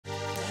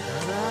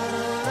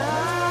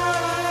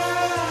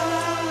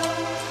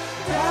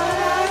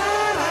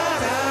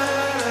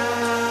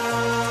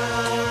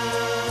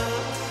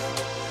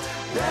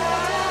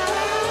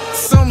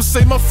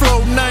say my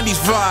flow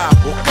 90s vibe.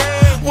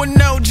 With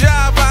no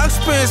job, I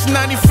experienced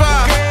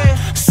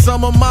 95.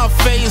 Some of my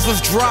phase was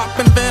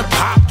dropping, then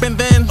popping,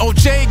 then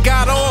OJ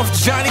got off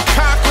Johnny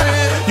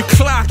Cochran. You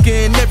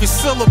clocking every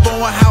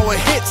syllable and how it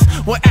hits.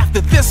 Well, after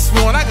this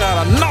one, I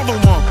got another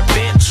one,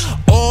 bitch.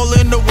 All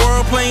in the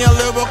world playing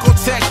lyrical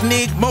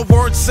technique. My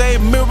words say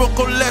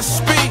miracle, let's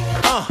speak.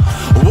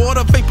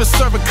 Water vapor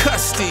serving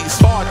custies.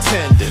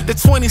 Bartending. The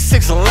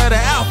 26-letter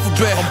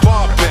alphabet. I'm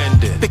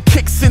barbending. The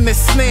kicks and the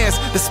snares,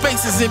 the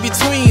spaces in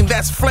between.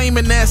 That's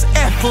flaming as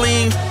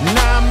ethylene.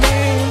 Nah, I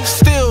mean,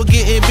 still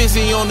getting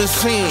busy on the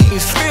scene.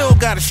 Still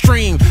gotta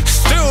stream.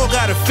 Still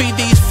gotta feed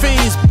these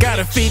fiends.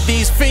 Gotta feed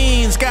these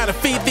fiends. Gotta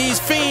feed these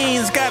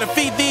fiends. Gotta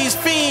feed these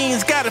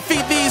fiends. Gotta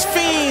feed these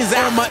fiends.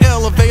 On my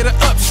elevator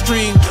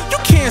upstream. You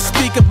can't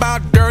speak about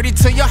dirty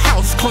till your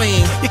house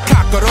clean. You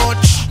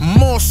cockroach.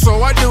 More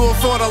so, I do it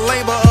for the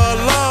labor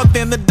of love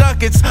than the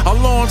ducats. A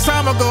long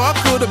time ago, I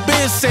could have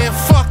been said,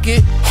 fuck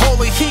it.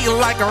 Holy heat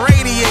like a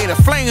radiator,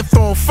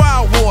 flamethrower,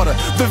 fire water,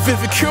 the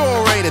vivid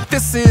curator.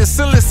 This is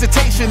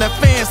solicitation of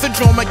fans to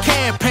join my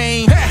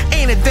campaign.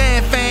 Ain't a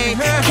damn thing,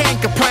 can't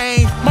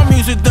complain. My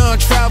music done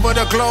travel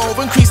the globe,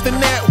 increase the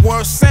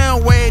network.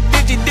 Sound wave,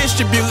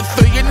 distribute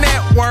through your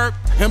network.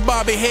 And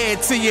Bobby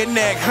head to your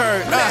neck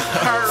hurt.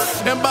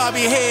 And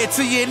Bobby head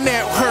to your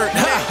neck hurt.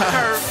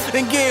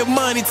 And give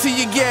money till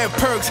you get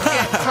perks.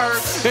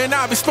 And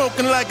I be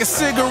smoking like a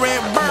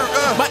cigarette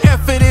burnt. My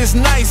effort is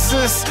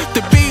nicest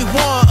to be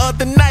one of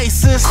the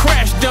nicest.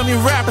 Crash dummy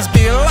rappers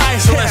be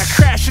licenseless.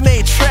 Crashing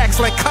they tracks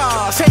like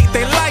cars, take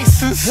their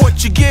license.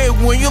 What you get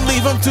when you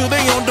leave them to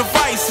their own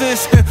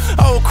devices.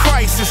 Oh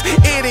crisis,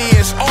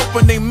 idiots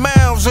open their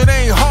mouths, it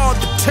ain't hard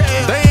to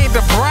tell. They ain't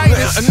the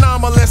brightest.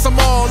 Anomalous, I'm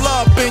all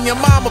up in your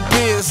mama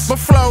biz. My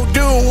flow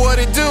do what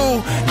it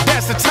do,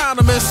 that's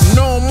autonomous.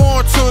 No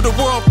more to the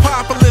world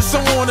populace,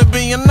 I wanna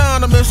be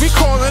anonymous. We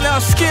calling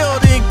out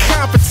skilled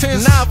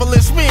incompetence.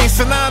 Novelist, we ain't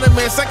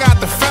synonymous. I got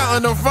the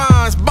fountain of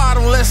rhymes,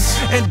 bottomless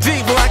and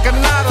deep like a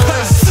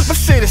nautilus. My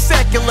shit is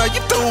secular,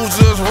 you dudes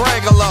is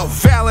regular.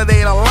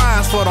 Validate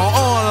lines for the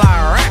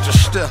online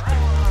register.